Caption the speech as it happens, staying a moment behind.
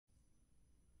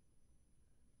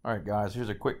Alright guys, here's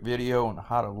a quick video on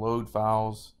how to load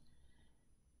files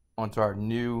onto our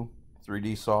new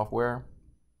 3D software.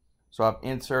 So I've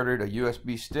inserted a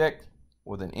USB stick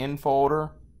with an in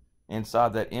folder.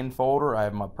 Inside that in folder I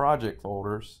have my project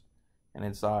folders, and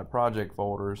inside project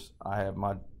folders I have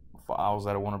my files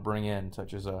that I want to bring in,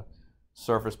 such as a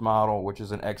surface model, which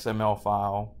is an XML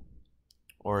file,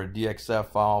 or a DXF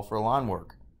file for line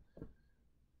work.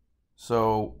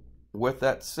 So with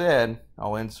that said,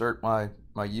 I'll insert my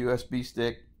USB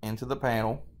stick into the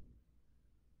panel,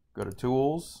 go to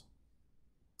Tools,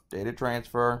 Data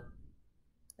Transfer,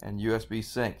 and USB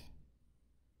Sync.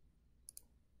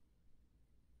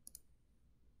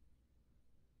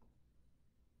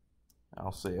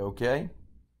 I'll say OK,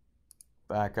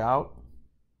 back out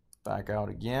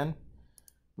again.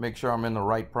 Make sure I'm in the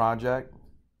right project.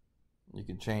 You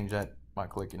can change that by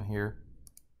clicking here.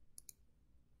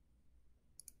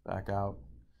 Back out,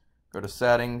 go to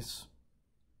Settings,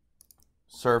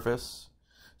 Surface.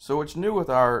 So what's new with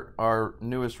our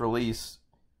newest release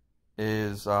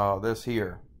is this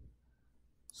here.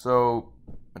 So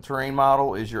a terrain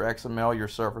model is your XML, your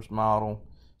surface model.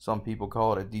 Some people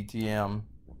call it a DTM.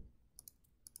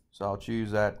 So I'll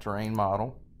choose that terrain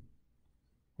model.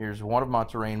 Here's one of my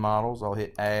terrain models. I'll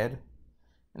hit Add,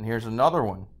 and here's another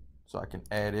one, so I can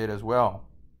add it as well.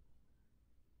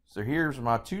 So here's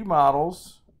my two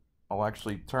models. I'll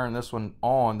actually turn this one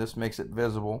on. This makes it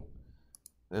visible.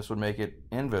 This would make it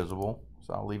invisible,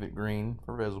 so I'll leave it green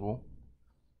for visible.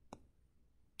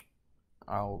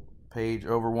 I'll page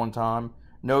over one time.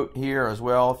 Note here as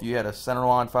well, if you had a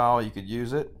centerline file, you could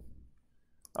use it.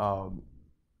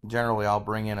 Generally, I'll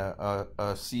bring in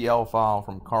a CL file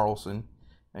from Carlson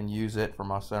and use it for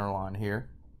my centerline here.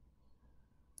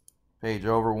 Page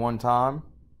over one time.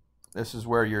 This is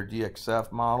where your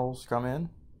DXF models come in.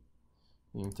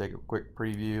 You can take a quick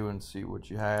preview and see what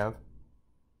you have,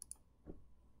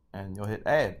 and you'll hit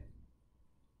Add.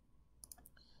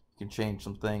 You can change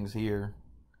some things here.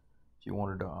 If you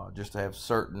wanted to just to have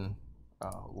certain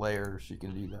layers, you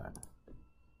can do that.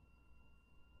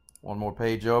 One more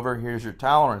page over, here's your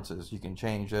tolerances. You can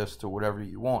change this to whatever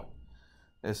you want.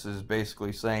 This is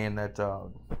basically saying that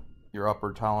your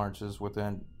upper tolerance is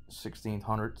within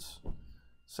 1600ths.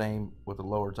 Same with the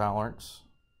lower tolerance.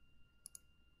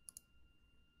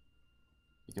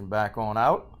 You can back on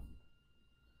out,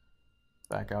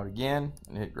 back out again,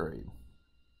 and hit grade.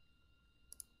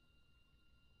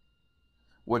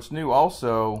 What's new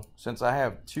also, since I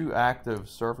have two active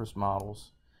surface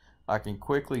models, I can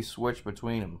quickly switch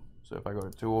between them. So if I go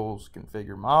to Tools,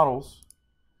 Configure Models,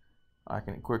 I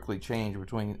can quickly change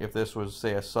between, if this was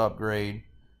say a subgrade,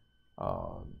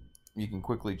 you can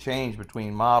quickly change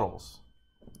between models.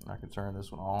 I can turn this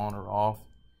one on or off.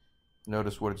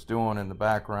 Notice what it's doing in the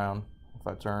background. If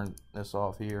I turn this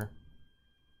off here,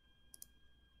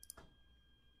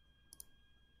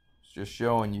 it's just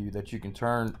showing you that you can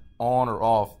turn on or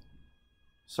off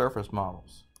surface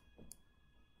models.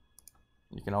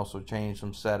 You can also change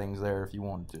some settings there if you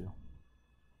wanted to.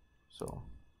 So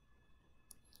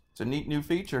it's a neat new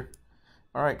feature.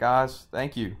 All right guys,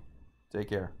 thank you. Take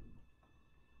care.